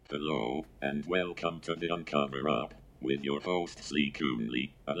Hello, and welcome to the Uncover Up, with your hosts Lee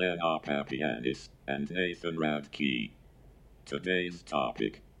Coonley, Alena Papianis, and Nathan Radke. Today's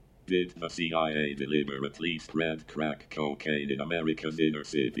topic: did the CIA deliver at least red crack cocaine in America's inner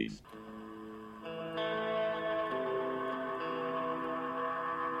cities?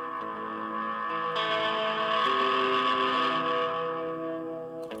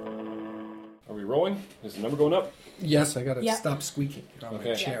 Are we rolling? Is the number going up? Yes, I gotta Yeah. stop squeaking on my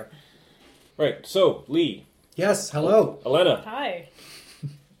Okay. chair. Right, so, Lee. Yes, hello. Alena, Hi.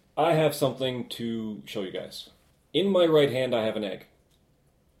 I have something to show you guys. In my right hand, I have an egg.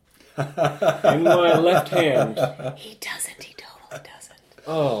 In my left hand... He doesn't. He totally doesn't.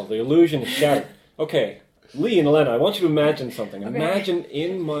 Oh, the illusion is shattered. Okay, Lee and Alena, I want you to imagine something. Okay. Imagine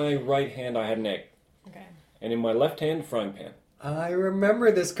in my right hand, I had an egg. Okay. And in my left hand, a frying pan. I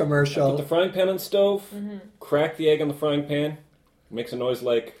remember this Put commercial. the frying pan on the stove, crack the egg on the frying pan, makes a noise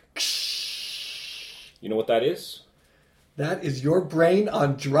like... You know what that is? That is your brain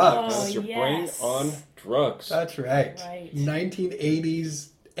on drugs. Oh, That's your yes. brain on drugs. That's right. Right. 1980s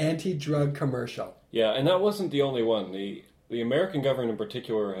anti-drug commercial. Yeah, and that wasn't the only one. The American government in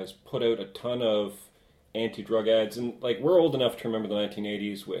particular has put out a ton of anti-drug ads, and like we're old enough to remember the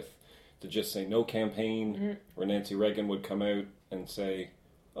 1980s with the Just Say No campaign, where Nancy Reagan would come out and say,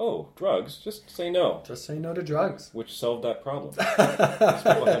 "Oh, drugs, just say no," Just say no to drugs. which solved that problem. Most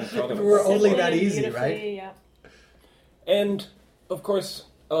people hadn't thought of If it. it were only Simply that and easy, beautifully, right? Yeah. And, of course,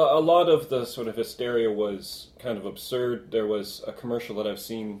 a lot of the sort of hysteria was kind of absurd. There was a commercial that I've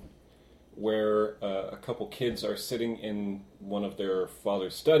seen where a couple kids are sitting in one of their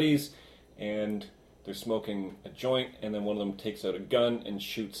father's studies, and they're smoking a joint, and then one of them takes out a gun and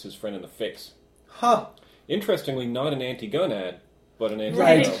shoots his friend in the face. Huh. Interestingly, not an anti-gun ad, but an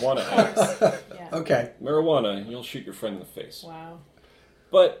Right. anti-marijuana ad. Yeah. Okay. Marijuana, you'll shoot your friend in the face. Wow.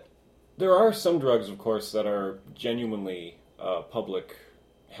 But there are some drugs, of course, that are genuinely public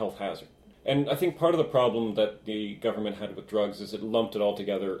health hazard. And I think part of the problem that the government had with drugs is it lumped it all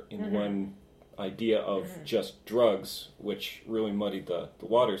together in one idea of just drugs, which really muddied the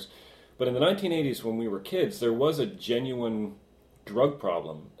waters. But in the 1980s, when we were kids, there was a genuine drug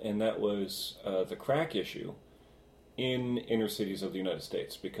problem, and that was the crack issue in inner cities of the United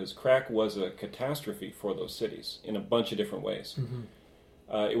States, because crack was a catastrophe for those cities in a bunch of different ways.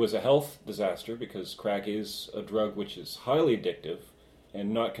 It was a health disaster because crack is a drug which is highly addictive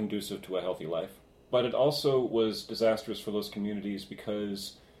and not conducive to a healthy life. But it also was disastrous for those communities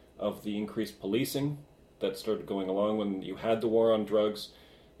because of the increased policing that started going along when you had the war on drugs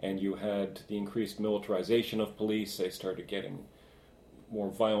and you had the increased militarization of police. They started getting more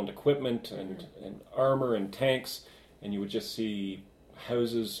violent equipment and armor and tanks, and you would just see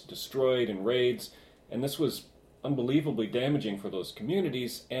houses destroyed and raids. And this was unbelievably damaging for those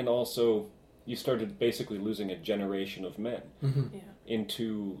communities, and also you started basically losing a generation of men Yeah.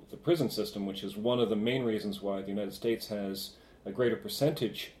 into the prison system, which is one of the main reasons why the United States has a greater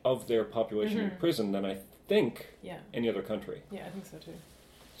percentage of their population in prison than I think Yeah. any other country. Yeah, I think so too.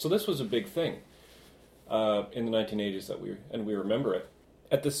 So this was a big thing in the 1980s that we remember it.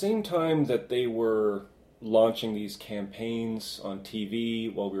 At the same time that they were launching these campaigns on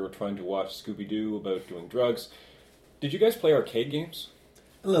TV while we were trying to watch Scooby-Doo about doing drugs, did you guys play arcade games?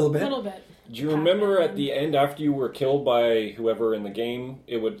 A little A bit. little bit. Do you remember at the end, after you were killed by whoever in the game,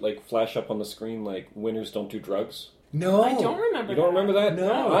 it would like flash up on the screen like "Winners don't do drugs"? No. I don't remember. You don't remember that?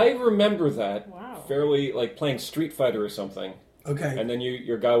 No. I remember that. Wow. Fairly, like playing Street Fighter or something, Okay. and then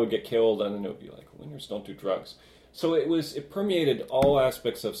your guy would get killed, and then it would be like "Winners don't do drugs." So it permeated all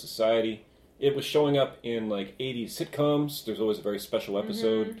aspects of society. It was showing up in like 80s sitcoms. There's always a very special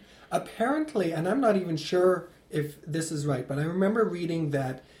episode. Apparently, and I'm not even sure if this is right, but I remember reading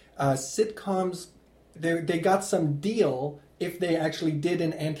that sitcoms, they got some deal if they actually did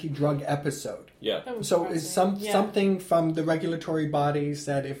an anti-drug episode. Yeah. That was So is surprising. something from the regulatory bodies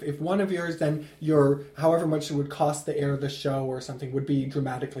that if one of yours, then your however much it would cost to air the show or something would be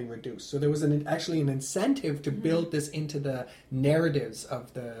dramatically reduced. So there was actually an incentive to build this into the narratives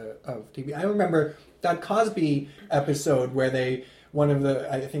of TV. I remember that Cosby episode where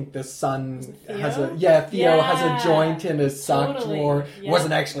I think the son Theo? has a joint in his sock Totally. drawer. It Yeah.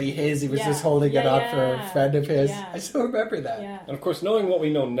 wasn't actually his. He was Yeah. just holding it Yeah, up for a yeah. friend of his. Yeah. I still remember that. Yeah. And of course, knowing what we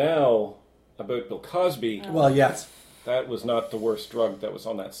know now about Bill Cosby, Well, yes. that was not the worst drug that was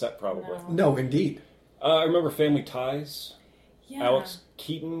on that set, probably. No. No, indeed. I remember Family Ties. Yeah. Alex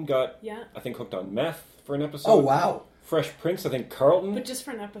Keaton got, Yeah. I think, hooked on meth for an episode. Oh, wow. Fresh Prince, I think Carlton. But just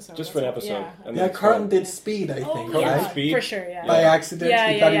for an episode. Just for an episode. Yeah. And Yeah, that's Carlton fine. did Speed, I Oh, think, yeah, right? Speed. for sure, yeah. By accident, Yeah,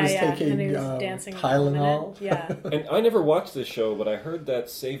 he yeah, thought yeah, he was yeah. taking And he was dancing Tylenol. Yeah. And I never watched this show, but I heard that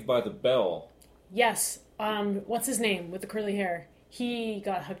Saved by the Bell. Yes. What's his name with the curly hair? He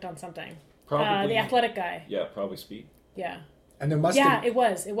got hooked on something. Probably. The athletic guy. Yeah, probably Speed. Yeah. And there must Yeah, have... it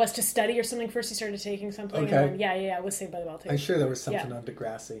was. It was to study or something. First he started taking something. Okay. And then, yeah. It was Saved by the Bell too. I'm sure there was something Yeah. on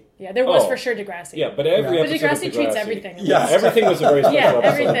Degrassi. Yeah, there was Oh. for sure Degrassi. Yeah, but every Yeah. But episode Degrassi of treats Degrassi. everything. Yeah. Everything was a very special Yeah, episode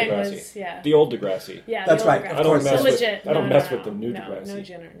everything of Degrassi. was, yeah. The old Degrassi. Yeah, That's the old right, Degrassi. of I don't course. mess So with- legit. I don't No, mess no, with the new no, Degrassi.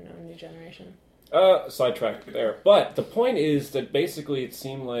 No new generation. Sidetracked there. But the point is that basically it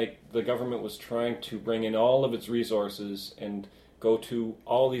seemed like the government was trying to bring in all of its resources and go to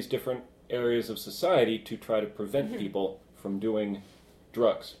all these different areas of society to try to prevent people from doing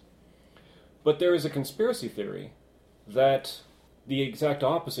drugs. But there is a conspiracy theory that the exact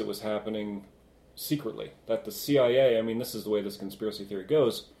opposite was happening secretly. That the CIA, I mean, this is the way this conspiracy theory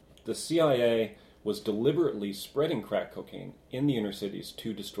goes, the CIA was deliberately spreading crack cocaine in the inner cities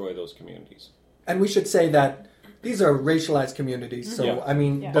to destroy those communities. And we should say that these are racialized communities, so, Yeah. I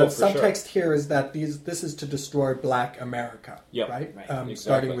mean, Yeah. the Oh, for subtext here is that this is to destroy Black America, Yeah. right? Right. Exactly.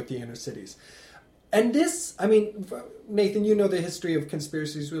 Starting with the inner cities. And this, I mean, Nathan, you know the history of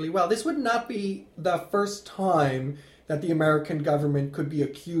conspiracies really well. This would not be the first time that the American government could be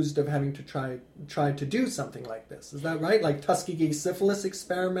accused of having to try to do something like this. Is that right? Like Tuskegee syphilis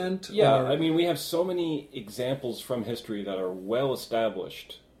experiment? Yeah, or- I mean, we have so many examples from history that are well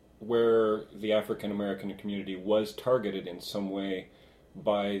established where the African American community was targeted in some way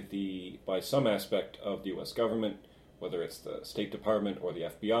by some aspect of the U.S. government, whether it's the State Department or the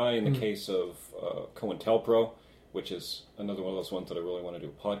FBI. In the case of COINTELPRO, which is another one of those ones that I really want to do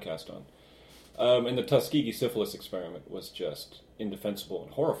a podcast on. And the Tuskegee syphilis experiment was just indefensible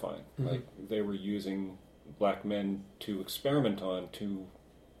and horrifying. Like, they were using black men to experiment on,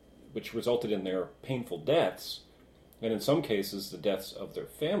 which resulted in their painful deaths, and in some cases the deaths of their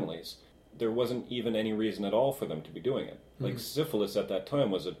families. There wasn't even any reason at all for them to be doing it. Like, syphilis at that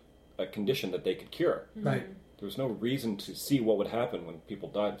time was a condition that they could cure. Right. There was no reason to see what would happen when people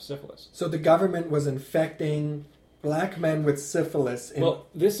died of syphilis. So the government was infecting Black men with syphilis. Well,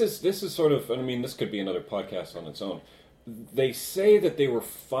 this is sort of, I mean, this could be another podcast on its own. They say that they were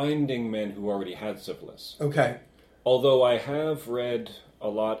finding men who already had syphilis. Okay. Although I have read a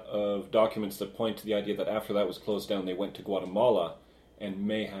lot of documents that point to the idea that after that was closed down, they went to Guatemala and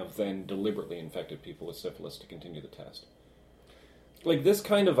may have then deliberately infected people with syphilis to continue the test. Like, this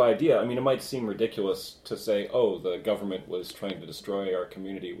kind of idea, I mean, it might seem ridiculous to say, oh, the government was trying to destroy our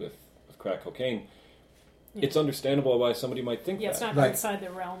community with crack cocaine. Yeah. It's understandable why somebody might think Yeah, that. it's not Right. outside the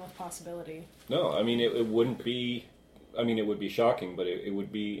realm of possibility. No, I mean, it wouldn't be... I mean, it would be shocking, but it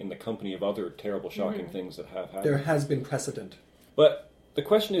would be in the company of other terrible, shocking things that have happened. There has been precedent. But the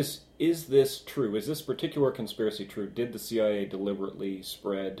question is this true? Is this particular conspiracy true? Did the CIA deliberately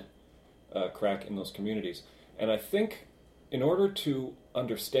spread crack in those communities? And I think in order to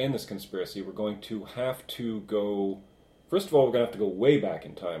understand this conspiracy, we're going to have to go... First of all, we're going to have to go way back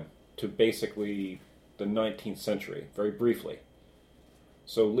in time to basically the 19th century, very briefly.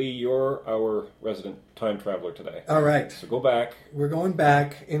 So, Lee, you're our resident time traveler today. All right. So go back. We're going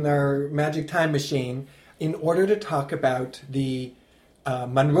back in our magic time machine in order to talk about the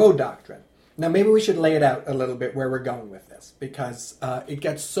Monroe Doctrine. Now, maybe we should lay it out a little bit where we're going with this, because it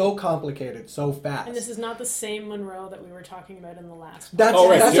gets so complicated so fast. And this is not the same Monroe that we were talking about in the last That's, Oh,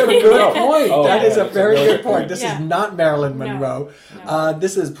 right. that's a Different good Monroe. point. Oh, That yeah, is a that's a very really good good point. point. This Yeah. is not Marilyn No. Monroe. No.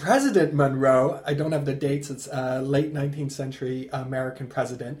 This is President Monroe. I don't have the dates. It's late 19th century American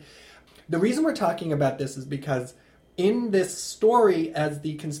president. The reason we're talking about this is because in this story, as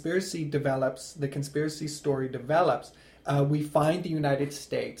the conspiracy develops, the conspiracy story develops, we find the United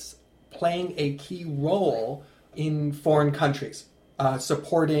States playing a key role in foreign countries,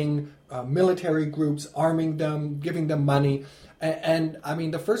 supporting military groups, arming them, giving them money. And I mean,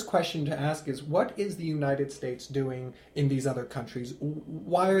 the first question to ask is, what is the United States doing in these other countries?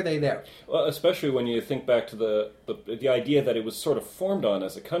 Why are they there? Well, especially when you think back to the idea that it was sort of formed on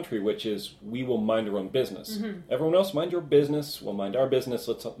as a country, which is we will mind our own business. Everyone else mind your business, we'll mind our business,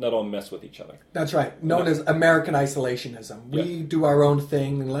 let's not all mess with each other. That's right, known as American isolationism. We do our own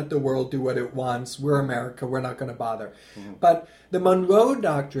thing and let the world do what it wants. We're America, we're not going to bother. But the Monroe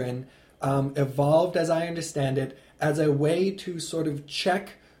Doctrine evolved, as I understand it, as a way to sort of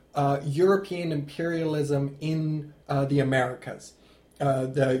check European imperialism in the Americas.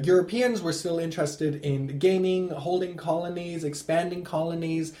 The Europeans were still interested in gaining, holding colonies, expanding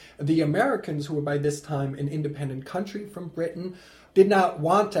colonies. The Americans, who were by this time an independent country from Britain, did not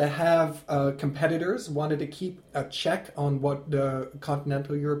want to have competitors, wanted to keep a check on what the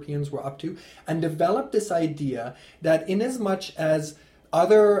continental Europeans were up to, and developed this idea that inasmuch as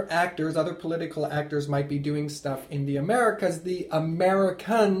other actors, other political actors might be doing stuff in the Americas, the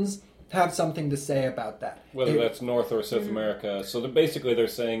Americans have something to say about that. Whether that's North or South America. So basically they're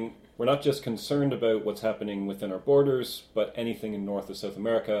saying, we're not just concerned about what's happening within our borders, but anything in North or South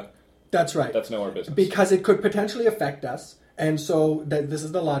America. That's right. That's now our business. Because it could potentially affect us. And so this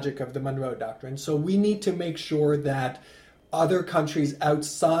is the logic of the Monroe Doctrine. So we need to make sure that other countries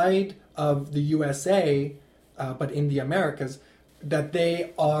outside of the USA, but in the Americas, that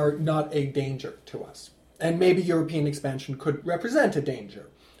they are not a danger to us. And maybe European expansion could represent a danger.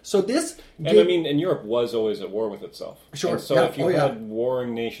 So this... and Europe was always at war with itself. Sure. And so if you had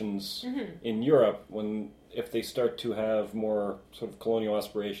warring nations in Europe, if they start to have more sort of colonial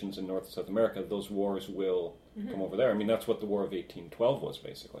aspirations in North and South America, those wars will come over there. I mean, that's what the War of 1812 was,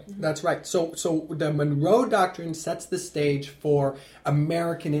 basically. That's right. So the Monroe Doctrine sets the stage for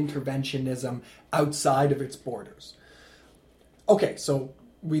American interventionism outside of its borders. Okay, so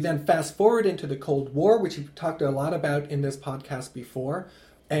we then fast forward into the Cold War, which we've talked a lot about in this podcast before.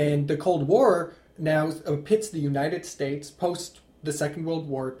 And the Cold War now pits the United States, post the Second World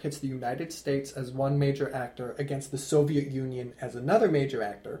War, pits the United States as one major actor against the Soviet Union as another major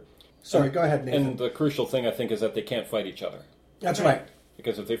actor. Sorry, go ahead, Nathan. And the crucial thing, I think, is that they can't fight each other. That's right.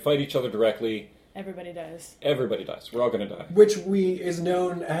 Because if they fight each other directly... Everybody dies. Everybody dies. We're all going to die. Which is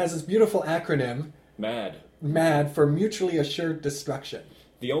known as this beautiful acronym... MAD, for Mutually Assured Destruction.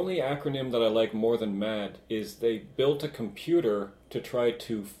 The only acronym that I like more than MAD is they built a computer to try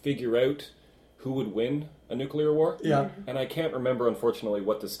to figure out who would win a nuclear war. Yeah. And I can't remember, unfortunately,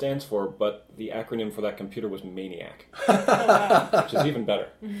 what this stands for, but the acronym for that computer was MANIAC. Which is even better.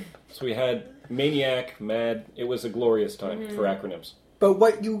 So we had MANIAC, MAD. It was a glorious time for acronyms. But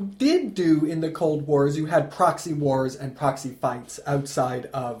what you did do in the Cold War is you had proxy wars and proxy fights outside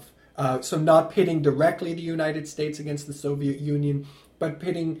of... so not pitting directly the United States against the Soviet Union, but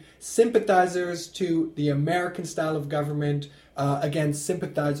pitting sympathizers to the American style of government against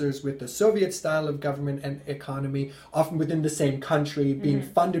sympathizers with the Soviet style of government and economy, often within the same country, being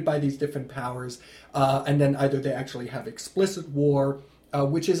funded by these different powers. And then either they actually have explicit war,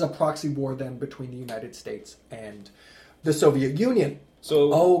 which is a proxy war then between the United States and the Soviet Union.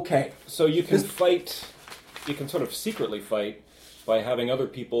 So you can fight, you can sort of secretly fight by having other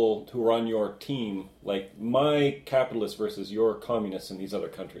people who are on your team, like my capitalists versus your communists in these other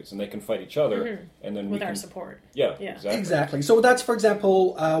countries, and they can fight each other, and then with our support. Yeah, exactly. So that's, for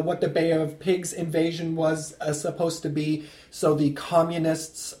example, what the Bay of Pigs invasion was supposed to be. So the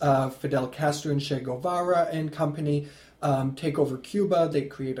communists, Fidel Castro and Che Guevara and company, take over Cuba. They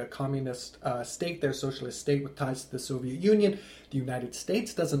create a communist state, their socialist state with ties to the Soviet Union. The United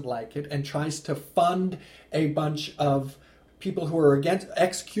States doesn't like it and tries to fund a bunch of people who are against,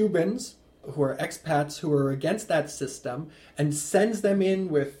 ex-Cubans, who are expats, who are against that system, and sends them in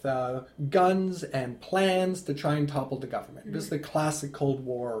with guns and plans to try and topple the government. This is the classic Cold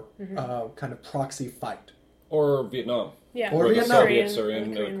War kind of proxy fight. Or Vietnam. Yeah. Or the Vietnam. Soviets are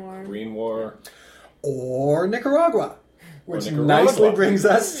in the Korean War. Or Nicaragua. Which nicely brings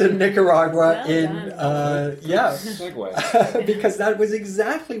us to Nicaragua Segue. Because that was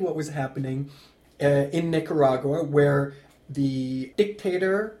exactly what was happening in Nicaragua, where the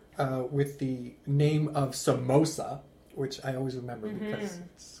dictator with the name of Somoza, which I always remember because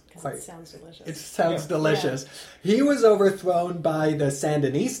it sounds delicious. It sounds delicious. Yeah. He was overthrown by the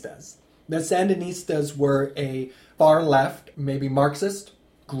Sandinistas. The Sandinistas were a far-left, maybe Marxist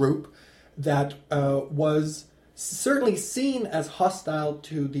group that was certainly seen as hostile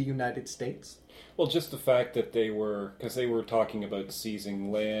to the United States. Well, just the fact that they were talking about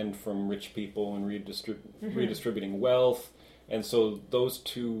seizing land from rich people and redistributing wealth, and so those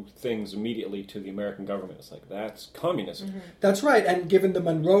two things immediately to the American government, it's like, that's communism. That's right, and given the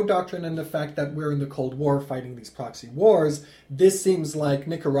Monroe Doctrine and the fact that we're in the Cold War fighting these proxy wars, this seems like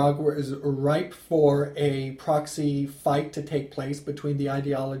Nicaragua is ripe for a proxy fight to take place between the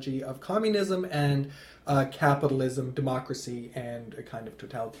ideology of communism and capitalism, democracy, and a kind of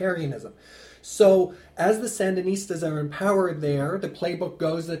totalitarianism. So, as the Sandinistas are in power there, the playbook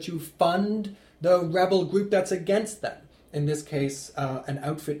goes that you fund the rebel group that's against them. In this case, an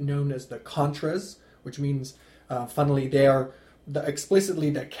outfit known as the Contras, which means, funnily, they are explicitly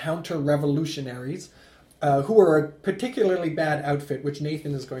the counter-revolutionaries, who are a particularly bad outfit, which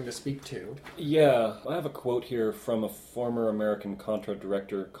Nathan is going to speak to. Yeah, I have a quote here from a former American Contra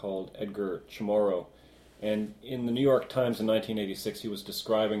director called Edgar Chamorro. And in the New York Times in 1986, he was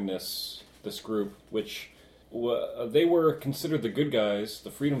describing this group, which they were considered the good guys,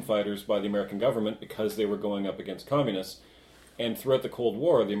 the freedom fighters, by the American government because they were going up against communists. And throughout the Cold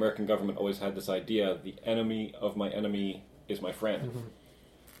War, the American government always had this idea, the enemy of my enemy is my friend,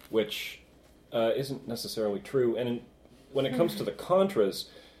 which isn't necessarily true. And when it comes to the Contras,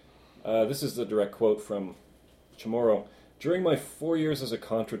 this is the direct quote from Chamorro. During my 4 years as a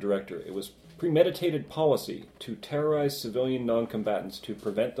Contra director, it was premeditated policy to terrorize civilian non-combatants to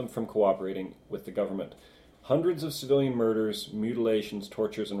prevent them from cooperating with the government. Hundreds of civilian murders, mutilations,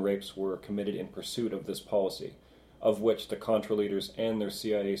 tortures, and rapes were committed in pursuit of this policy, of which the Contra leaders and their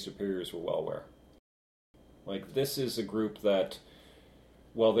CIA superiors were well aware. Like, this is a group that,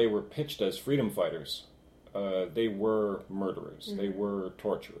 while they were pitched as freedom fighters, they were murderers, they were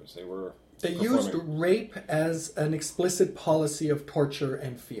torturers, They used rape as an explicit policy of torture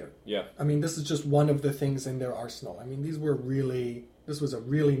and fear. Yeah. I mean, this is just one of the things in their arsenal. I mean, this was a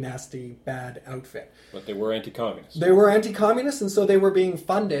really nasty, bad outfit. But they were anti-communist. They were anti-communist, and so they were being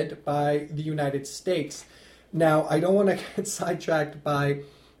funded by the United States. Now, I don't want to get sidetracked by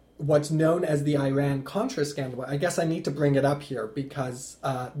what's known as the Iran-Contra scandal. I guess I need to bring it up here because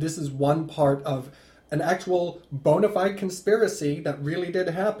this is one part of an actual bona fide conspiracy that really did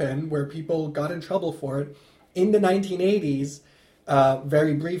happen where people got in trouble for it. In the 1980s,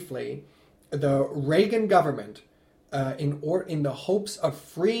 very briefly, the Reagan government, in the hopes of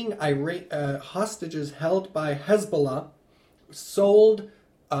freeing hostages held by Hezbollah, sold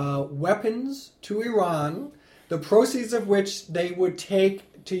weapons to Iran, the proceeds of which they would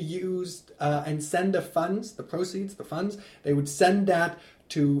take to use and send the funds, they would send that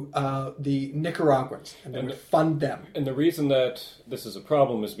to the Nicaraguans, and they would fund them. And the reason that this is a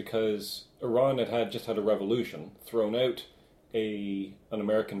problem is because Iran had just had a revolution, thrown out an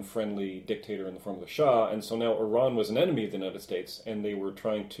American-friendly dictator in the form of the Shah, and so now Iran was an enemy of the United States, and they were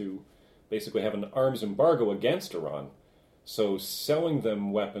trying to basically have an arms embargo against Iran. So selling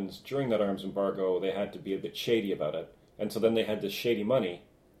them weapons during that arms embargo, they had to be a bit shady about it. And so then they had this shady money.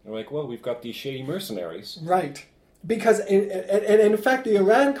 They're like, well, we've got these shady mercenaries. Right. Because, in fact, the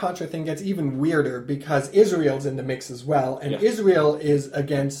Iran-Contra thing gets even weirder because Israel's in the mix as well. And Israel is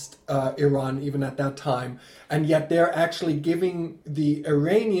against Iran even at that time. And yet they're actually giving the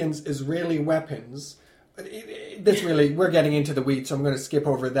Iranians Israeli weapons. We're getting into the weeds, so I'm going to skip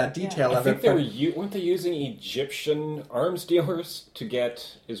over that detail of it. I think weren't they using Egyptian arms dealers to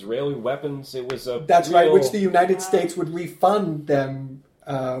get Israeli weapons? It was That's right, which the United States would refund them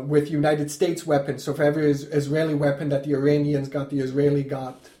with United States weapons. So for every Israeli weapon that the Iranians got, the Israeli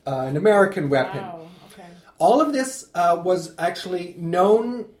got an American weapon. Wow. Okay. All of this was actually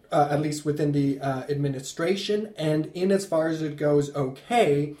known, at least within the administration, and in as far as it goes,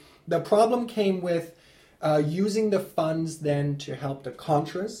 okay. The problem came with using the funds then to help the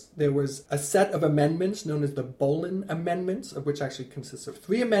Contras. There was a set of amendments known as the Bolin Amendments, which actually consists of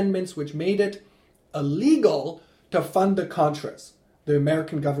 3 amendments, which made it illegal to fund the Contras. The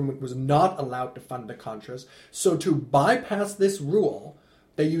American government was not allowed to fund the Contras. So to bypass this rule,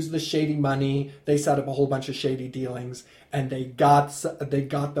 they used the shady money, they set up a whole bunch of shady dealings, and they got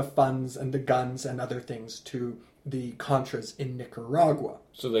the funds and the guns and other things to the Contras in Nicaragua.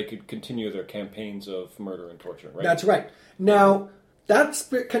 So they could continue their campaigns of murder and torture, right? That's right. Now, that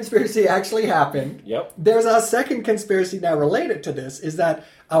conspiracy actually happened. Yep. There's a second conspiracy now related to this, is that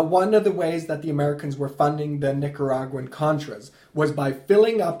one of the ways that the Americans were funding the Nicaraguan Contras was by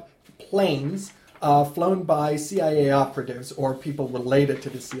filling up planes flown by CIA operatives or people related to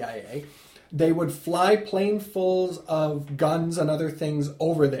the CIA. They would fly planefuls of guns and other things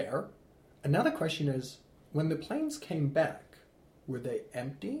over there. And now the question is, when the planes came back, were they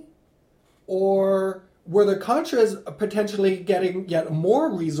empty? Or were the Contras potentially getting yet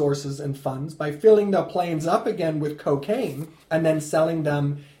more resources and funds by filling the planes up again with cocaine and then selling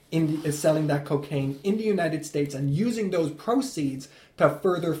that cocaine in the United States and using those proceeds to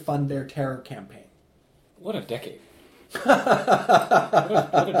further fund their terror campaign? What a decade.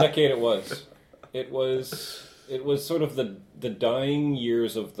 what a decade it was. It was sort of the dying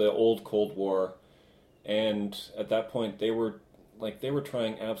years of the old Cold War. And at that point, they were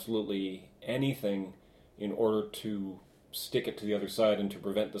trying absolutely anything in order to stick it to the other side and to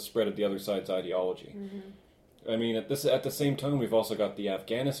prevent the spread of the other side's ideology. Mm-hmm. I mean, at the same time, we've also got the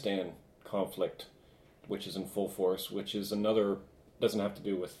Afghanistan conflict, which is in full force, which is doesn't have to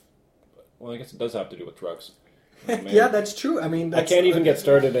do with, well, I guess it does have to do with drugs. Yeah, that's true. I mean, I can't even get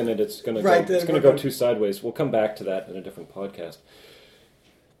started in it. It's going to go too sideways. We'll come back to that in a different podcast.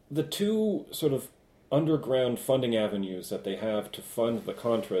 The two sort of underground funding avenues that they have to fund the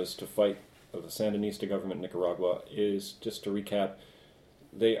Contras to fight the Sandinista government in Nicaragua is, just to recap,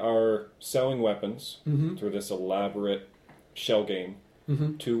 they are selling weapons through this elaborate shell game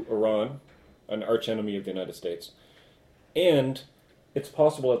to Iran, an archenemy of the United States. And it's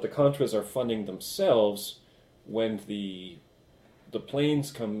possible that the Contras are funding themselves when the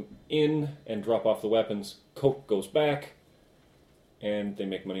planes come in and drop off the weapons. Coke goes back, and they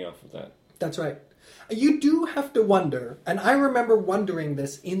make money off of that. That's right. You do have to wonder, and I remember wondering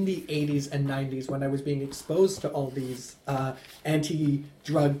this in the 80s and 90s when I was being exposed to all these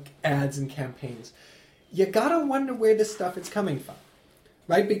anti-drug ads and campaigns. You gotta wonder where this stuff is coming from,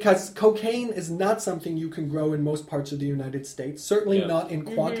 right? Because cocaine is not something you can grow in most parts of the United States, certainly not in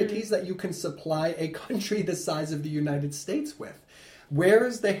quantities that you can supply a country the size of the United States with. Where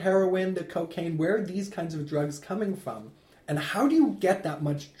is the heroin, the cocaine, where are these kinds of drugs coming from? And how do you get that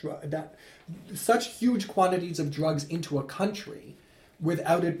much such huge quantities of drugs into a country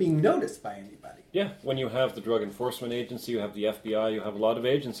without it being noticed by anybody? Yeah, when you have the Drug Enforcement Agency, you have the FBI, you have a lot of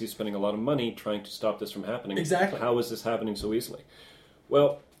agencies spending a lot of money trying to stop this from happening. Exactly. How is this happening so easily?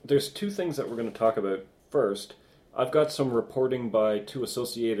 Well, there's two things that we're going to talk about. First, I've got some reporting by two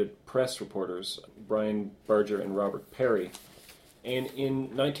Associated Press reporters, Brian Barger and Robert Perry. And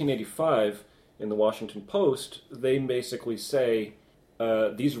in 1985, in the Washington Post, they basically say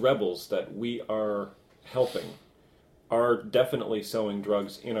these rebels that we are helping are definitely selling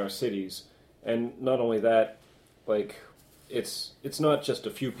drugs in our cities. And not only that, like, it's not just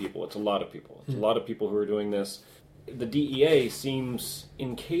a few people, it's a lot of people. It's a lot of people who are doing this. The DEA seems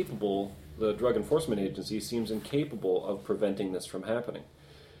incapable, the Drug Enforcement Agency seems incapable of preventing this from happening.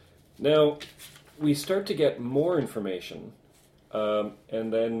 Now, we start to get more information, and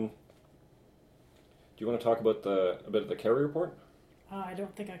then... Do you want to talk about a bit of the Kerry report? I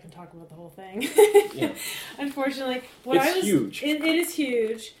don't think I can talk about the whole thing. Yeah. Unfortunately. Huge. It is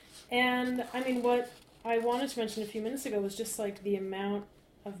huge. And, I mean, what I wanted to mention a few minutes ago was just, like, the amount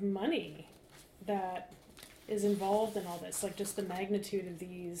of money that is involved in all this. Like, just the magnitude of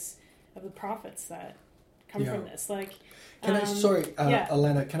the profits that come from this. Like,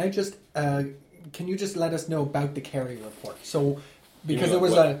 Alena, can you just let us know about the Kerry report? So, because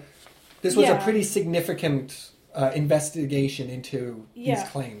this was a pretty significant investigation into these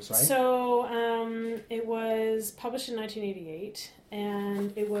claims, right? So it was published in 1988,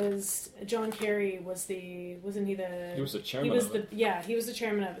 and it was John Kerry he was the chairman of it. He was the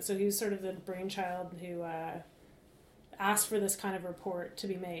chairman of it. So he was sort of the brainchild who asked for this kind of report to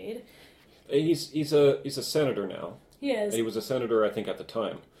be made. He's a senator now. He is. He was a senator, I think, at the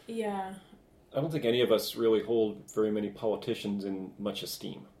time. Yeah. I don't think any of us really hold very many politicians in much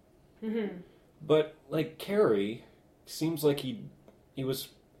esteem. Mm-hmm. But, like, Kerry seems like he was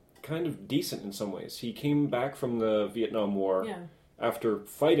kind of decent in some ways. He came back from the Vietnam War after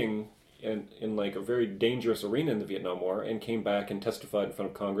fighting in like a very dangerous arena in the Vietnam War, and came back and testified in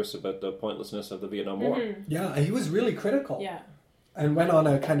front of Congress about the pointlessness of the Vietnam War. Yeah, he was really critical. Yeah. And went on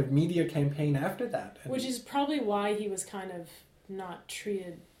a kind of media campaign after that. Which is probably why he was kind of not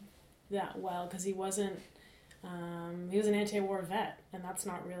treated that well, because he wasn't... he was an anti-war vet, and that's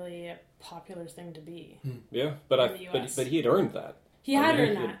not really a popular thing to be. Yeah, but he had earned that. He had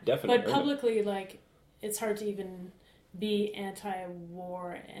earned that. Definitely. But publicly, like, it's hard to even be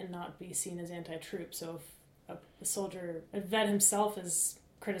anti-war and not be seen as anti-troop. So if a soldier, a vet himself is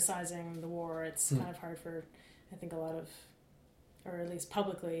criticizing the war, it's kind of hard for, I think, a lot of, or at least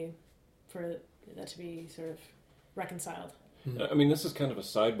publicly, for that to be sort of reconciled. I mean, this is kind of a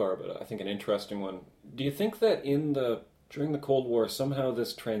sidebar, but I think an interesting one. Do you think that during the Cold War, somehow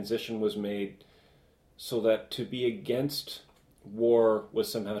this transition was made so that to be against war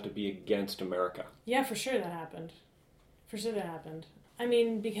was somehow to be against America? Yeah, for sure that happened. I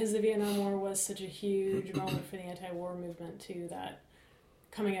mean, because the Vietnam War was such a huge moment for the anti-war movement, too, that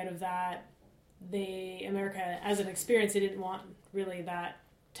coming out of that, America, as an experience, they didn't want really that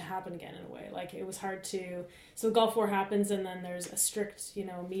to happen again in a way. Like, it was hard to... So the Gulf War happens, and then there's a strict,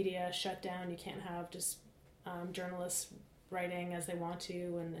 media shutdown. You can't have just journalists writing as they want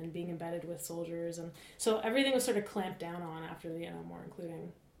to and being embedded with soldiers. And so everything was sort of clamped down on after the Vietnam War,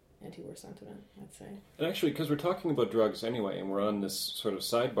 including anti-war sentiment, I'd say. And actually, because we're talking about drugs anyway, and we're on this sort of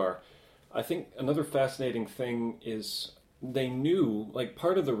sidebar, I think another fascinating thing is they knew, like,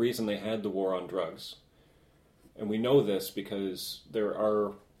 part of the reason they had the war on drugs, and we know this because there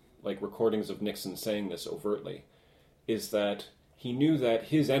are, like, recordings of Nixon saying this overtly, is that he knew that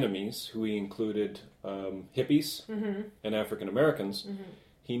his enemies, who he included hippies and African Americans,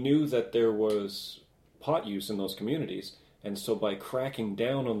 he knew that there was pot use in those communities, and so by cracking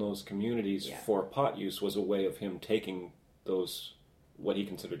down on those communities for pot use was a way of him taking those, what he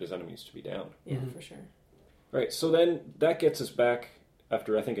considered his enemies, to be down. Yeah, for sure. Right, so then that gets us back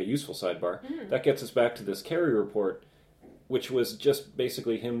after I think a useful sidebar, that gets us back to this Kerry report, which was just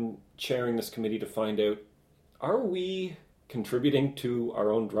basically him chairing this committee to find out, are we contributing to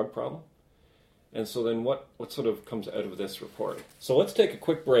our own drug problem? And so then what sort of comes out of this report? So let's take a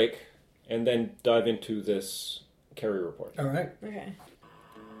quick break and then dive into this Kerry report. All right. Okay.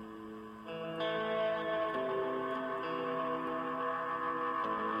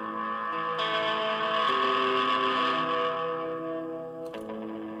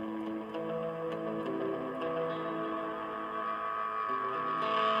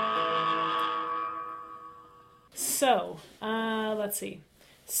 So, let's see.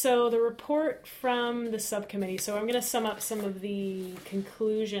 So the report from the subcommittee, so I'm going to sum up some of the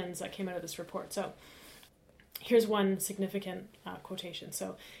conclusions that came out of this report. So here's one significant quotation.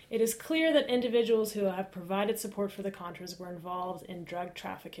 So, it is clear that individuals who have provided support for the Contras were involved in drug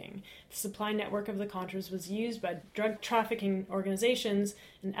trafficking. The supply network of the Contras was used by drug trafficking organizations,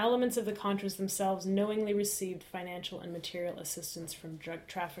 and elements of the Contras themselves knowingly received financial and material assistance from drug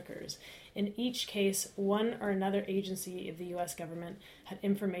traffickers. In each case, one or another agency of the U.S. government had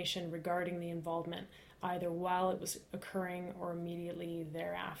information regarding the involvement, either while it was occurring or immediately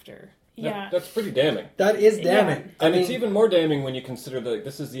thereafter. Yeah, That's pretty damning. That is damning. Yeah. And it's even more damning when you consider that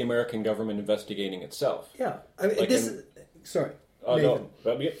this is the American government investigating itself. Yeah. I mean, Like this. Sorry. Oh, Nathan.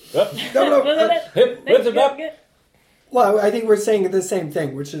 no. Well, I think we're saying the same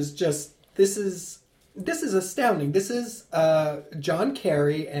thing, which is just this is astounding. This is John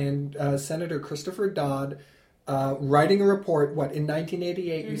Kerry and Senator Christopher Dodd writing a report. What in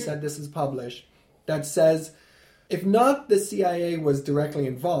 1988 you said this is published that says, if not the CIA was directly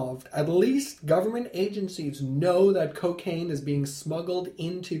involved, at least government agencies know that cocaine is being smuggled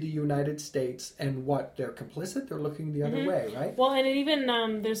into the United States, and what, they're complicit? They're looking the other way, right? Well, and it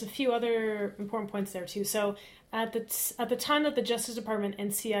even there's a few other important points there too. So at the time that the Justice Department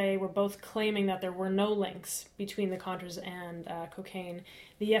and CIA were both claiming that there were no links between the Contras and cocaine,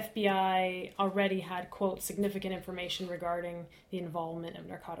 the FBI already had, quote, significant information regarding the involvement of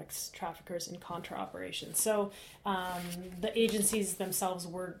narcotics traffickers in Contra operations. So the agencies themselves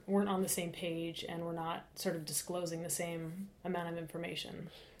weren't on the same page and were not sort of disclosing the same amount of information.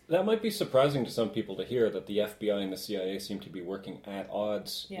 That might be surprising to some people to hear that the FBI and the CIA seem to be working at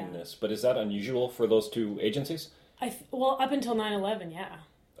odds in this. But is that unusual for those two agencies? Well, up until 9/11, yeah.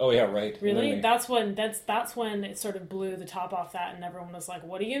 Oh yeah, right. Really? That's when it sort of blew the top off that, and everyone was like,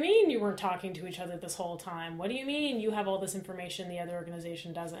 "What do you mean you weren't talking to each other this whole time? What do you mean you have all this information the other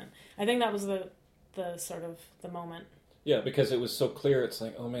organization doesn't?" I think that was the sort of the moment. Yeah, because it was so clear. It's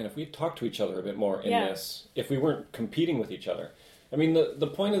like, oh man, if we talked to each other a bit more in this, if we weren't competing with each other. I mean, the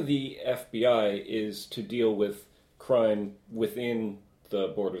point of the FBI is to deal with crime within the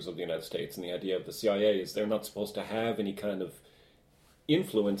borders of the United States, and the idea of the CIA is they're not supposed to have any kind of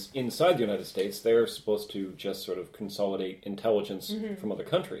influence inside the United States. They're supposed to just sort of consolidate intelligence from other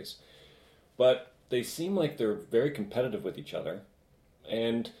countries. But they seem like they're very competitive with each other.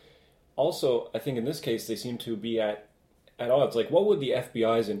 And also, I think in this case, they seem to be at odds. Like, what would the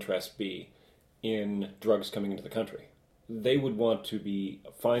FBI's interest be in drugs coming into the country? They would want to be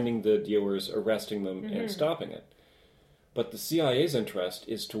finding the dealers, arresting them, and stopping it. But the CIA's interest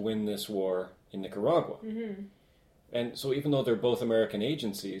is to win this war in Nicaragua. And so even though they're both American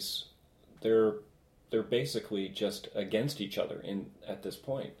agencies, they're basically just against each other at this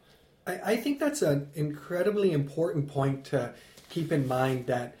point. I think that's an incredibly important point to keep in mind,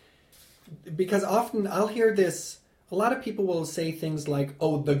 that because often I'll hear this, a lot of people will say things like,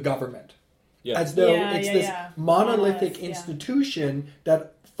 oh, the government. Yeah. As though it's this monolithic institution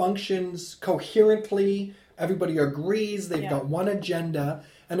that functions coherently, everybody agrees, they've got one agenda,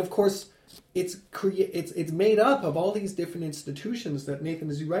 and of course it's made up of all these different institutions that, Nathan,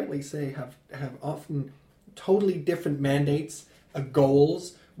 as you rightly say, have often totally different mandates,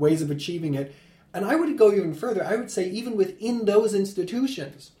 goals, ways of achieving it. And I would go even further. I would say even within those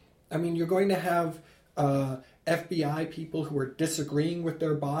institutions, I mean, you're going to have FBI people who are disagreeing with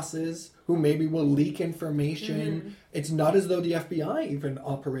their bosses, who maybe will leak information. It's not as though the FBI even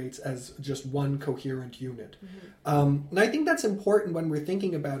operates as just one coherent unit. And I think that's important when we're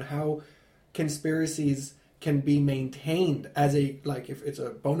thinking about how conspiracies can be maintained as if it's a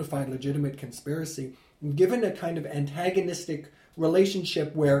bona fide legitimate conspiracy, given a kind of antagonistic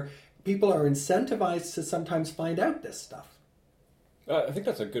relationship where people are incentivized to sometimes find out this stuff. I think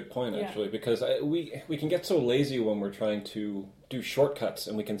that's a good point, actually, because we can get so lazy when we're trying to do shortcuts,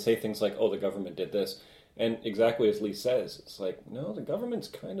 and we can say things like, oh, the government did this. And exactly as Lee says, it's like, no, the government's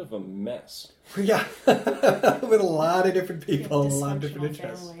kind of a mess. Yeah, with a lot of different people, a lot of different Dysfunctional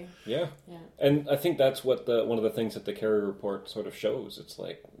interests. family. Yeah. Yeah. And I think that's what one of the things that the Kerry report sort of shows. It's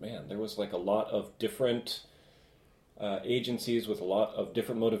like, man, there was like a lot of different agencies with a lot of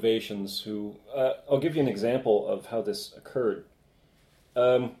different motivations who... I'll give you an example of how this occurred.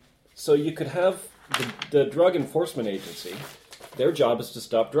 So you could have the Drug Enforcement Agency. Their job is to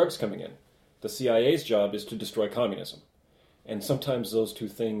stop drugs coming in. The CIA's job is to destroy communism. And sometimes those two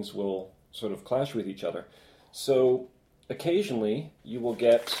things will sort of clash with each other. So occasionally you will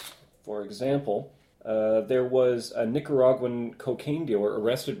get, for example, there was a Nicaraguan cocaine dealer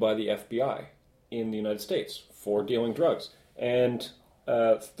arrested by the FBI in the United States for dealing drugs. And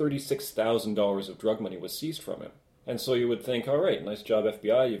 $36,000 of drug money was seized from him. And so you would think, all right, nice job,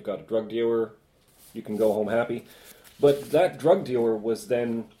 FBI, you've got a drug dealer, you can go home happy. But that drug dealer was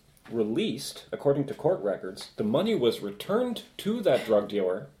then released, according to court records. The money was returned to that drug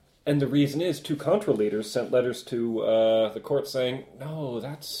dealer, and the reason is two Contra leaders sent letters to the court saying, no,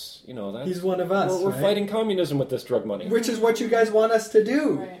 that's... He's one of us, We're right? fighting communism with this drug money. Which is what you guys want us to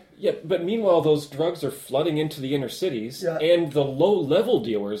do. Right. Yeah, but meanwhile, those drugs are flooding into the inner cities, Yeah. and the low-level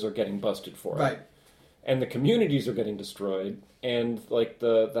dealers are getting busted for it. Right. And the communities are getting destroyed, and like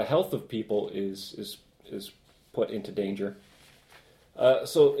the health of people is put into danger.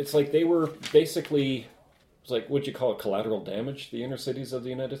 So it's like they were basically, it's like, what'd you call it, collateral damage, the inner cities of the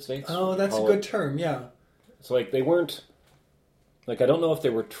United States? Oh, that's a Call good it. term, yeah. It's like they weren't, like I don't know if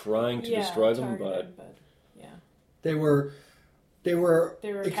they were trying to destroy them, targeted, but yeah. They were They were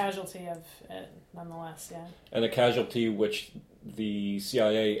a casualty of it, nonetheless, yeah. and a casualty which the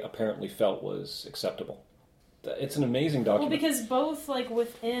CIA apparently felt was acceptable. It's an amazing Well, document. because both, like,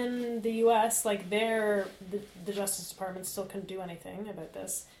 within the U.S., like, the Justice Department still couldn't do anything about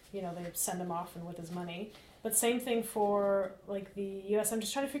this. You know, they send him off and with his money. But same thing for, like, the U.S. I'm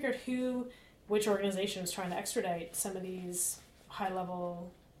just trying to figure out which organization is trying to extradite some of these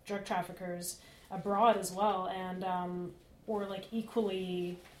high-level drug traffickers abroad as well, and, or, like,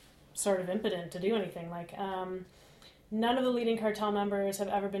 equally sort of impotent to do anything. Like, none of the leading cartel members have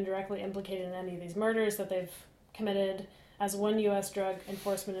ever been directly implicated in any of these murders that they've committed. As one U.S. Drug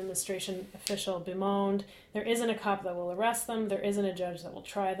Enforcement Administration official bemoaned, there isn't a cop that will arrest them, there isn't a judge that will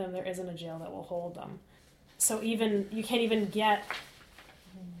try them, there isn't a jail that will hold them. So even you can't even get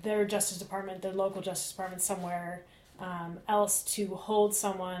their Justice Department, their local Justice Department somewhere else to hold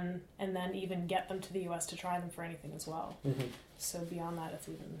someone and then even get them to the U.S. to try them for anything as well. Mm-hmm. So beyond that, it's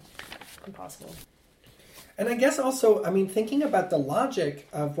even impossible. And I guess also, I mean, thinking about the logic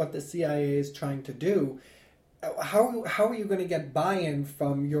of what the CIA is trying to do, how are you going to get buy-in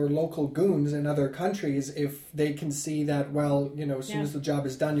from your local goons in other countries if they can see that, well, you know, as soon as the job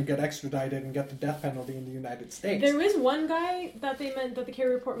is done, you get extradited and get the death penalty in the United States? There is one guy that the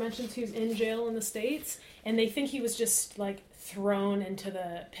Kerry report mentions who's in jail in the States, and they think he was just, like, thrown into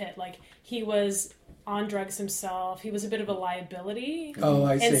the pit. Like, he was on drugs himself. He was a bit of a liability. Oh,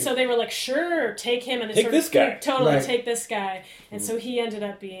 I see. And so they were like, sure, take him. And Take this guy. Totally, Right. take this guy. And so he ended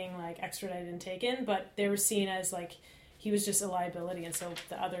up being, like, extradited and taken, but they were seen as, like, he was just a liability, and so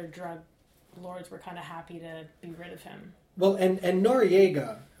the other drug lords were kind of happy to be rid of him. Well, and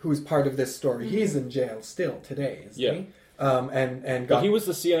Noriega, who's part of this story, he's in jail still today, isn't he? But he was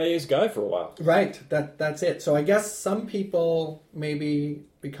the CIA's guy for a while. Right, that's it. So I guess some people maybe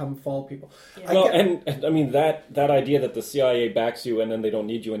become fall people. Yeah. Well, and I mean that idea that the CIA backs you and then they don't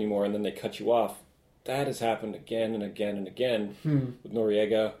need you anymore and then they cut you off, that has happened again and again and again with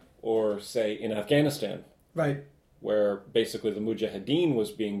Noriega, or say in Afghanistan, Right. where basically the Mujahideen was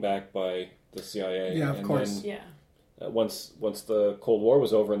being backed by the CIA. Yeah, of and course. Then, Yeah. once the Cold War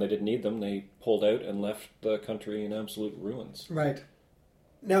was over and they didn't need them, they pulled out and left the country in absolute ruins. Right.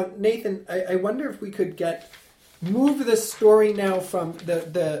 Now, Nathan, I wonder if we could move this story now from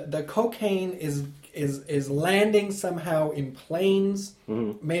the cocaine is landing somehow in planes,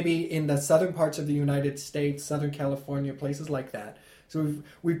 maybe in the southern parts of the United States, Southern California, places like that. So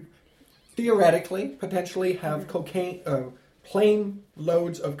we theoretically, potentially have cocaine, plane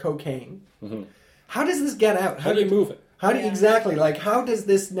loads of cocaine. Mm-hmm. How does this get out? How do you move it? How do exactly? Like, how does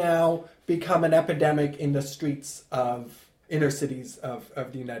this now become an epidemic in the streets of inner cities of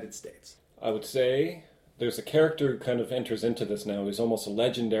the United States? I would say there's a character who kind of enters into this now who's almost a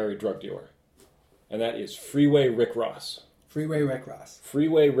legendary drug dealer. And that is Freeway Rick Ross. Freeway Rick Ross.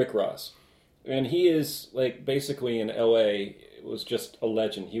 Freeway Rick Ross. And he is, like, basically in L.A., was just a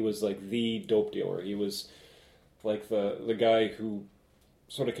legend. He was, like, the dope dealer. He was, like, the guy who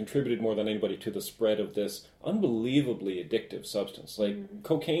sort of contributed more than anybody to the spread of this unbelievably addictive substance. Like,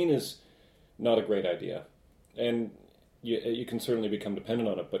 cocaine is not a great idea. And you can certainly become dependent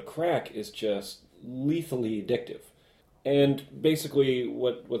on it, but crack is just lethally addictive. And basically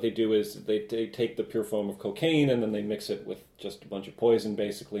what they do is they take the pure form of cocaine and then they mix it with just a bunch of poison,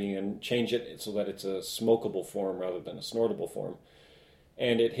 basically, and change it so that it's a smokable form rather than a snortable form.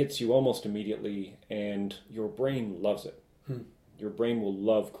 And it hits you almost immediately, and your brain loves it. Your brain will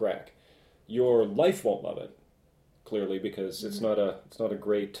love crack. Your life won't love it, clearly, because it's not a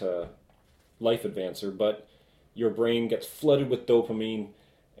great life advancer, but your brain gets flooded with dopamine,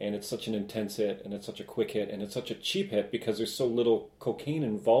 and it's such an intense hit, and it's such a quick hit, and it's such a cheap hit because there's so little cocaine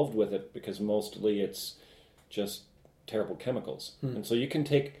involved with it, because mostly it's just terrible chemicals. And so you can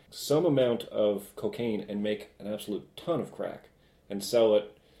take some amount of cocaine and make an absolute ton of crack and sell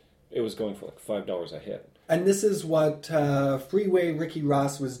it. It was going for like $5 a hit. And this is what Freeway Ricky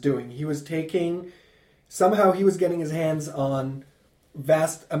Ross was doing. He was somehow he was getting his hands on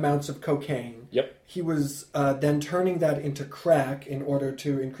vast amounts of cocaine. Yep. He was then turning that into crack in order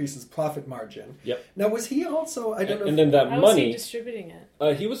to increase his profit margin. Yep. Now, was he also, I don't know. And then that How was money... he distributing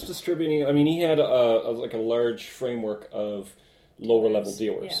it? He was distributing... I mean, he had a large framework of lower-level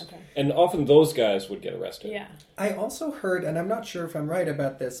dealers. Yeah, okay. And often those guys would get arrested. Yeah. I also heard, and I'm not sure if I'm right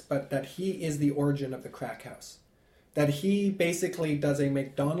about this, but that he is the origin of the crack house. That he basically does a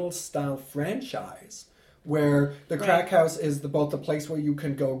McDonald's-style franchise where the crack house is both the place where you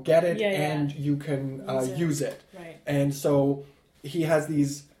can go get it and you can use it. Right. And so he has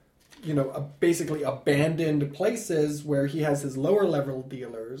these, basically abandoned places where he has his lower level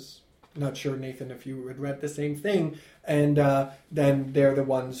dealers. Not sure, Nathan, if you had read the same thing. And then they're the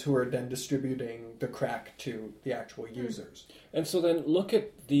ones who are then distributing the crack to the actual users. And so then look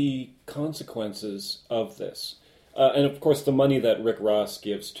at the consequences of this. And of course, the money that Rick Ross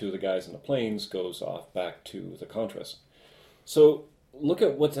gives to the guys in the planes goes off back to the Contras. So look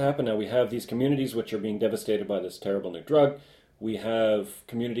at what's happened now. We have these communities which are being devastated by this terrible new drug. We have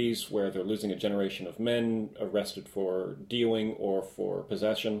communities where they're losing a generation of men arrested for dealing or for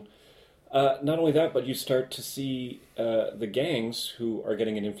possession. Not only that, but you start to see the gangs who are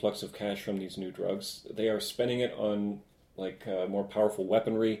getting an influx of cash from these new drugs. They are spending it on more powerful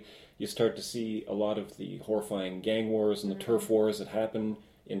weaponry. You start to see a lot of the horrifying gang wars and the turf wars that happen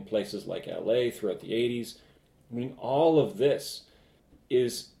in places like LA throughout the 80s. I mean, all of this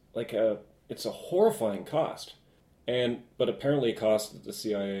is it's a horrifying cost. But apparently a cost that the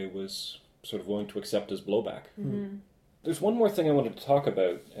CIA was sort of willing to accept as blowback. Mm-hmm. There's one more thing I wanted to talk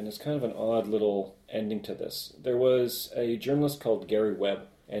about, and it's kind of an odd little ending to this. There was a journalist called Gary Webb,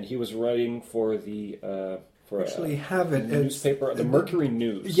 and he was writing for the newspaper, the Mercury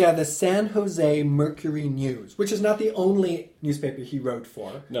News. Yeah, the San Jose Mercury News, which is not the only newspaper he wrote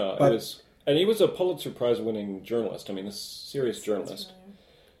for. No, it was, and he was a Pulitzer Prize-winning journalist. I mean, a serious journalist.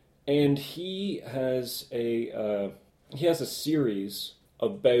 And he has a series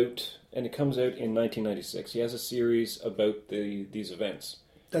about, and it comes out in 1996. He has a series about these events.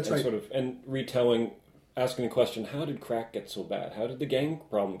 That's right. And retelling, asking the question: how did crack get so bad? How did the gang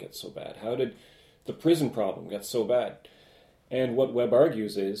problem get so bad? How did the prison problem get so bad? And what Webb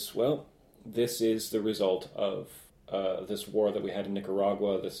argues is, well, this is the result of this war that we had in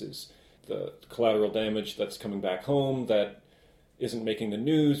Nicaragua. This is the collateral damage that's coming back home that isn't making the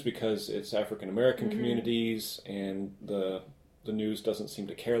news because it's African American communities, and the news doesn't seem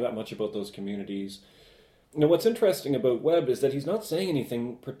to care that much about those communities. Now, what's interesting about Webb is that he's not saying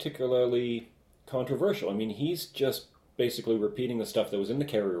anything particularly controversial. I mean, he's just basically repeating the stuff that was in the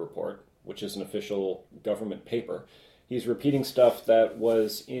Kerry Report, which is an official government paper. He's repeating stuff that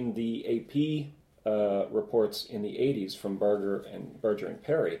was in the AP reports in the 80s from Barger and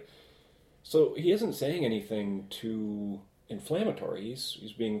Perry. So he isn't saying anything too inflammatory.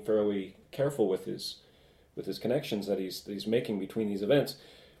 He's being fairly careful with his connections that he's making between these events.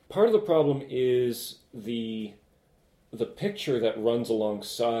 Part of the problem is the picture that runs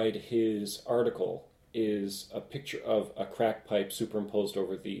alongside his article is a picture of a crack pipe superimposed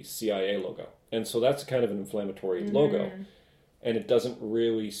over the CIA logo. And so that's kind of an inflammatory logo. And it doesn't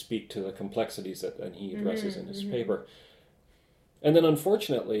really speak to the complexities that he addresses in his paper. And then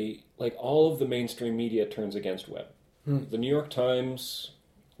unfortunately, all of the mainstream media turns against Webb. The New York Times,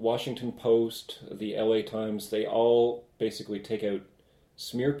 Washington Post, the LA Times, they all basically take out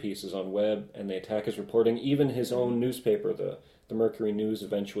smear pieces on Webb and they attack his reporting. Even his own newspaper, the Mercury News,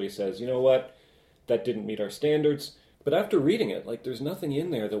 eventually says, you know what, that didn't meet our standards. But after reading it, there's nothing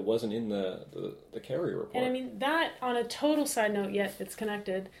in there that wasn't in the Kerry report. And I mean, that, on a total side note, yet it's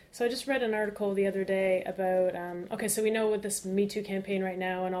connected. So I just read an article the other day about, so we know with this Me Too campaign right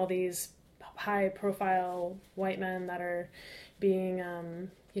now and all these high-profile white men that are being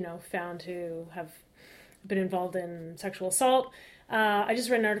found to have been involved in sexual assault. I just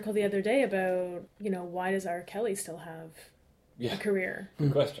read an article the other day about, why does R. Kelly still have a career?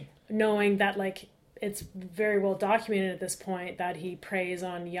 Good question. Knowing that, like, it's very well documented at this point that he preys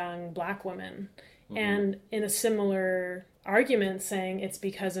on young black women. Mm-hmm. And in a similar argument saying it's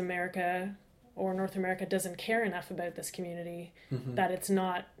because America or North America doesn't care enough about this community, that it's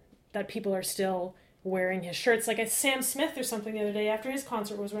not, that people are still wearing his shirts. Like Sam Smith or something the other day after his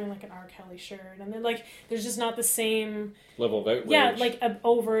concert was wearing like an R. Kelly shirt. And then like, there's just not the same level of outrage. Yeah, like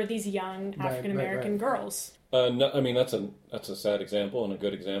over these young African-American girls. No, I mean, that's a sad example and a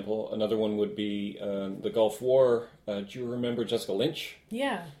good example. Another one would be the Gulf War. Do you remember Jessica Lynch?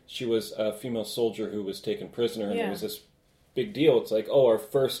 Yeah. She was a female soldier who was taken prisoner, and there was this big deal. It's like, our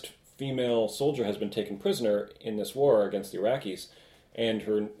first female soldier has been taken prisoner in this war against the Iraqis, and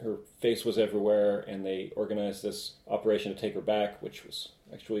her face was everywhere, and they organized this operation to take her back, which was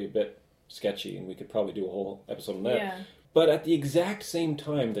actually a bit sketchy, and we could probably do a whole episode on that. Yeah. But at the exact same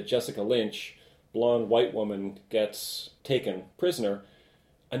time that Jessica Lynch, blonde white woman, gets taken prisoner,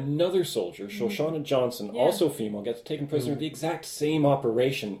 another soldier, Shoshana Johnson, also female, gets taken prisoner. The exact same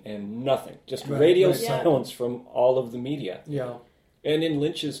operation, and nothing. Just radio silence from all of the media. Yeah. And in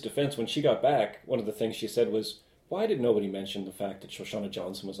Lynch's defense, when she got back, one of the things she said was, why did nobody mention the fact that Shoshana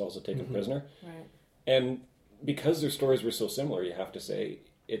Johnson was also taken prisoner? Right. And because their stories were so similar, you have to say,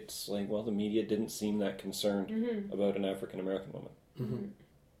 it's like, well, the media didn't seem that concerned about an African-American woman. Mm-hmm.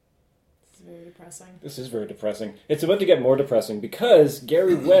 It's very depressing. This is very depressing. It's about to get more depressing because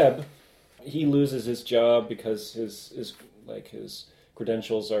Gary Webb, he loses his job because his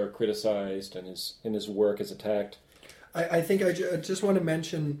credentials are criticized and his work is attacked. I think I just want to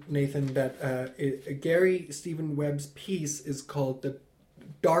mention, Nathan, that Gary Stephen Webb's piece is called The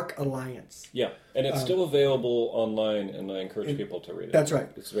Dark Alliance. Yeah, and it's still available online, and I encourage people to read it. That's right.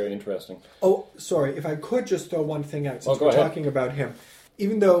 It's very interesting. Oh, sorry, if I could just throw one thing out, since go we're ahead. talking about him.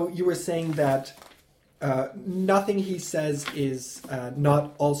 Even though you were saying that nothing he says is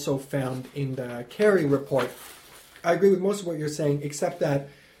not also found in the Kerry report, I agree with most of what you're saying, except that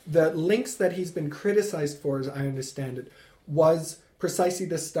the links that he's been criticized for, as I understand it, was precisely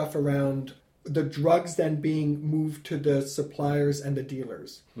the stuff around the drugs then being moved to the suppliers and the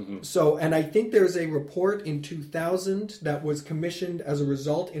dealers. Mm-hmm. So, and I think there's a report in 2000 that was commissioned as a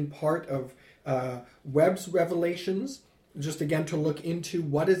result in part of Webb's revelations, just again to look into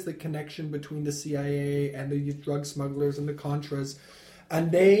what is the connection between the CIA and the drug smugglers and the Contras.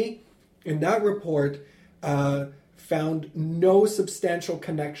 And they, in that report, found no substantial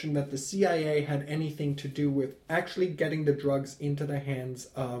connection that the CIA had anything to do with actually getting the drugs into the hands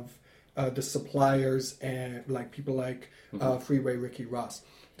of the suppliers and like people like Freeway Ricky Ross.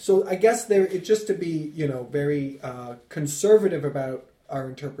 So I guess just to be very conservative about our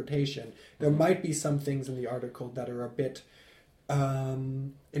interpretation, there might be some things in the article that are a bit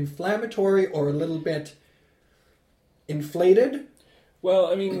inflammatory or a little bit inflated.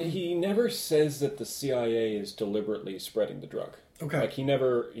 Well, I mean, he never says that the CIA is deliberately spreading the drug. Okay. Like he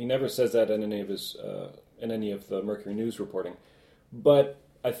never says that in any of his in any of the Mercury News reporting. But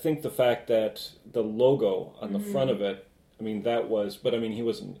I think the fact that the logo on the front of it, I mean, but I mean, he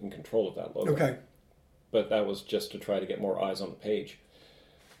wasn't in control of that logo. Okay. But that was just to try to get more eyes on the page.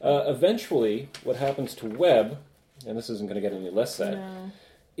 Eventually, what happens to Webb, and this isn't going to get any less sad,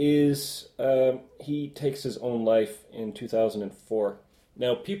 is he takes his own life in 2004.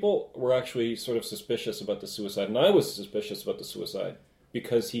 Now, people were actually sort of suspicious about the suicide, and I was suspicious about the suicide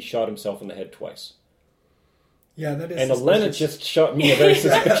because he shot himself in the head twice. Yeah, that is. And Alena just shot me a very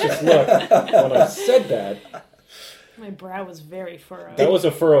suspicious look when I said that. My brow was very furrowed. That was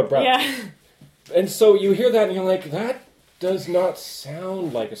a furrowed brow. Yeah. And so you hear that and you're like, that does not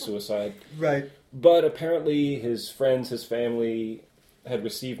sound like a suicide. Right. But apparently his friends, his family had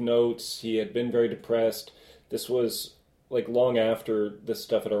received notes. He had been very depressed. This was like long after this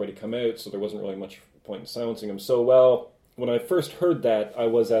stuff had already come out, so there wasn't really much point in silencing him. So, well, when I first heard that, I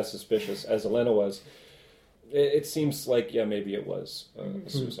was as suspicious as Alena was. It seems like, yeah, maybe it was a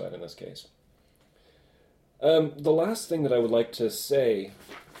suicide in this case. The last thing that I would like to say...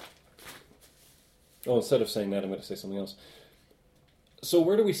 Oh, instead of saying that, I'm going to say something else. So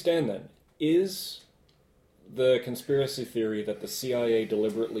where do we stand then? Is the conspiracy theory that the CIA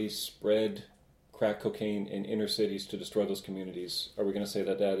deliberately spread crack cocaine in inner cities to destroy those communities, are we going to say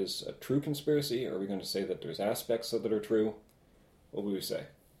that that is a true conspiracy, or are we going to say that there's aspects of it that are true? What would we say?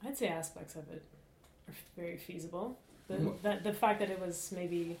 I'd say aspects of it are very feasible. The fact that it was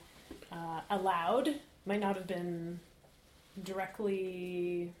maybe allowed might not have been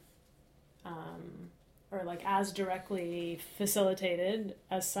directly or like as directly facilitated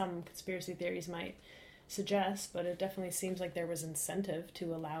as some conspiracy theories might suggest, but it definitely seems like there was incentive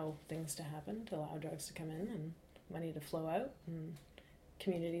to allow things to happen, to allow drugs to come in and money to flow out and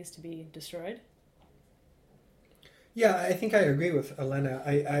communities to be destroyed. Yeah, I think I agree with Alena.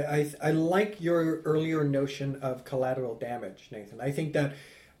 I like your earlier notion of collateral damage, Nathan. I think that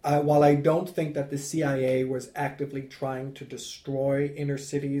while I don't think that the CIA was actively trying to destroy inner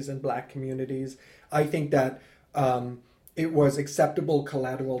cities and black communities, I think that it was acceptable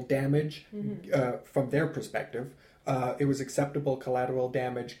collateral damage from their perspective. It was acceptable collateral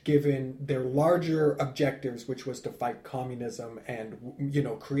damage given their larger objectives, which was to fight communism and, you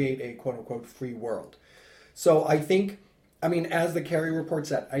know, create a quote-unquote free world. So I think, I mean, as the Kerry report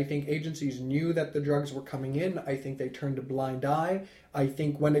said, I think agencies knew that the drugs were coming in. I think they turned a blind eye. I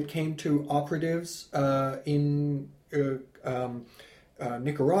think when it came to operatives in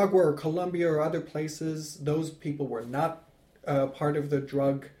Nicaragua or Colombia or other places, those people were not part of the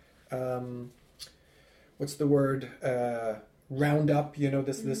drug, what's the word, roundup, you know,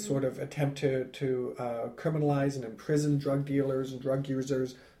 this sort of attempt to criminalize and imprison drug dealers and drug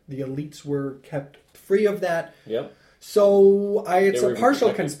users. The elites were kept free of that. Yep. So it's a partial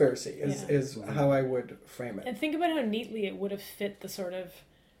protected. conspiracy is how I would frame it. And think about how neatly it would have fit the sort of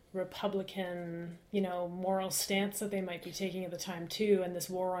Republican, you know, moral stance that they might be taking at the time too, and this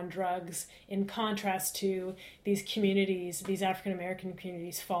war on drugs, in contrast to these communities, these African American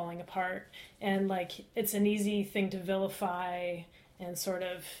communities falling apart. And like, it's an easy thing to vilify and sort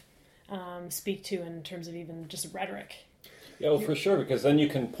of speak to in terms of even just rhetoric. Yeah, well, for sure, because then you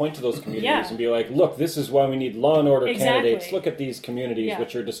can point to those communities and be like, look, this is why we need law and order candidates. Look at these communities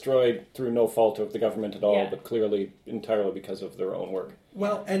which are destroyed through no fault of the government at all, but clearly entirely because of their own work.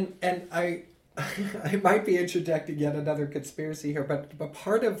 Well, and I I might be interjecting yet another conspiracy here, but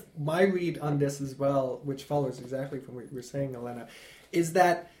part of my read on this as well, which follows exactly from what you were saying, Alena, is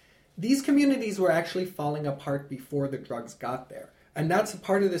that these communities were actually falling apart before the drugs got there. And that's a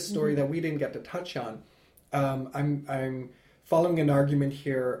part of this story that we didn't get to touch on. I'm following an argument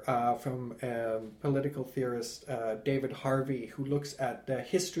here from political theorist David Harvey, who looks at the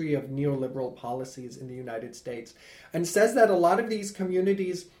history of neoliberal policies in the United States and says that a lot of these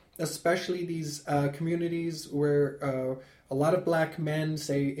communities, especially these communities where a lot of black men,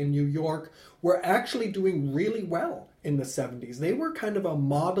 say in New York, were actually doing really well in the 70s. They were kind of a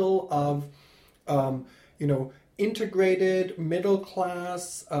model of, integrated, middle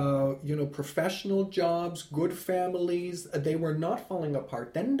class, professional jobs, good families. They were not falling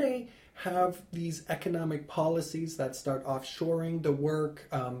apart. Then they have these economic policies that start offshoring the work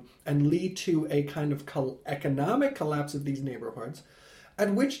and lead to a kind of economic collapse of these neighborhoods,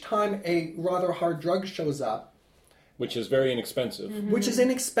 at which time a rather hard drug shows up. Which is very inexpensive. Mm-hmm. Which is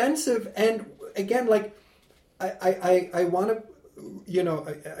inexpensive. And again, like, I want to,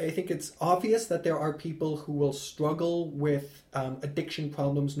 I think it's obvious that there are people who will struggle with addiction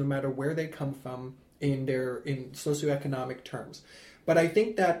problems no matter where they come from in socioeconomic terms. But I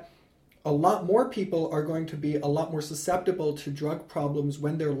think that a lot more people are going to be a lot more susceptible to drug problems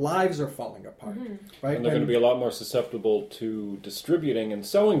when their lives are falling apart. Mm-hmm. Right? And they're going to be a lot more susceptible to distributing and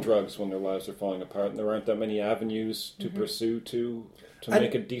selling drugs when their lives are falling apart, and there aren't that many avenues to pursue to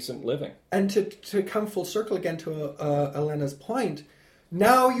make a decent living. And to come full circle again to Alena's point,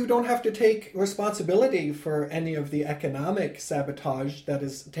 now you don't have to take responsibility for any of the economic sabotage that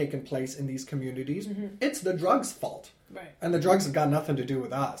has taken place in these communities. Mm-hmm. It's the drugs' fault. Right. And the drugs have got nothing to do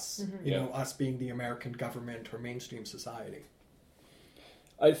with us, us being the American government or mainstream society.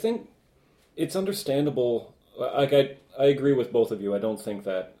 I think it's understandable. Like, I agree with both of you. I don't think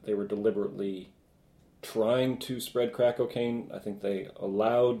that they were deliberately trying to spread crack cocaine. I think they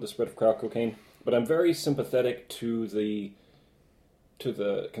allowed the spread of crack cocaine. But I'm very sympathetic to the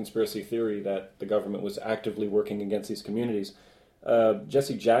conspiracy theory that the government was actively working against these communities.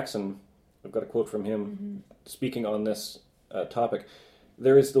 Jesse Jackson, I've got a quote from him speaking on this topic.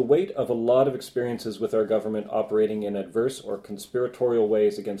 There is the weight of a lot of experiences with our government operating in adverse or conspiratorial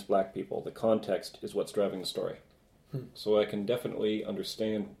ways against black people. The context is what's driving the story. So I can definitely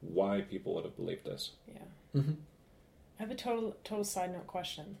understand why people would have believed this. Yeah. Mm-hmm. I have a total side note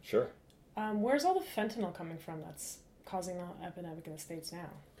question. Sure. Where's all the fentanyl coming from that's causing the epidemic in the States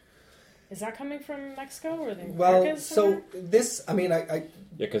now? Is that coming from Mexico or the Well, Americas so somewhere? this, I mean, I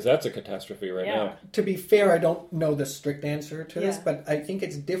Yeah, because that's a catastrophe right now. to be fair, I don't know the strict answer to this, Yeah. but I think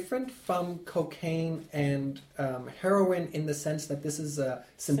it's different from cocaine and heroin in the sense that this is a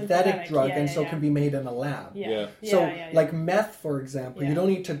synthetic drug yeah, and yeah, so yeah. can be made in a lab. Yeah. So, yeah. like meth, for example, Yeah. you don't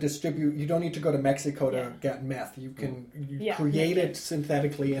need to distribute. You don't need to go to Mexico to Yeah. get meth. You can Yeah. create Yeah. it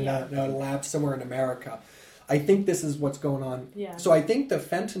synthetically in Yeah. a lab somewhere in America. I think this is what's going on. Yeah. So I think the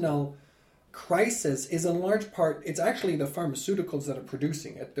fentanyl crisis is in large part, it's actually the pharmaceuticals that are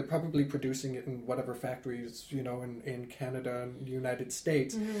producing it. They're probably producing it in whatever factories, in Canada and the United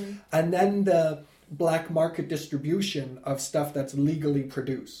States. Mm-hmm. And then the black market distribution of stuff that's legally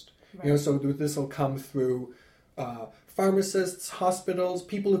produced. Right. So this will come through pharmacists, hospitals,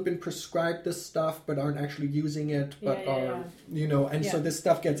 people who've been prescribed this stuff but aren't actually using it, but are, and so Yeah. this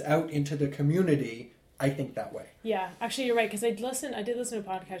stuff gets out into the community, I think, that way. Yeah, actually, you're right. Because I did listen to a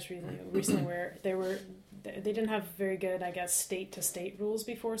podcast recently where they didn't have very good, I guess, state to state rules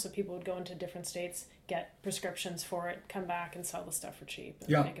before. So people would go into different states, get prescriptions for it, come back and sell the stuff for cheap, and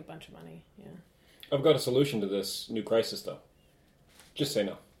Yeah. make a bunch of money. Yeah. I've got a solution to this new crisis, though. Just say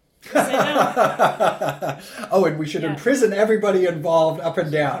no. Say no. Oh, and we should Yeah. imprison everybody involved up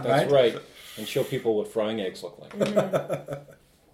and down, That's right? right. And show people what frying eggs look like. Mhm.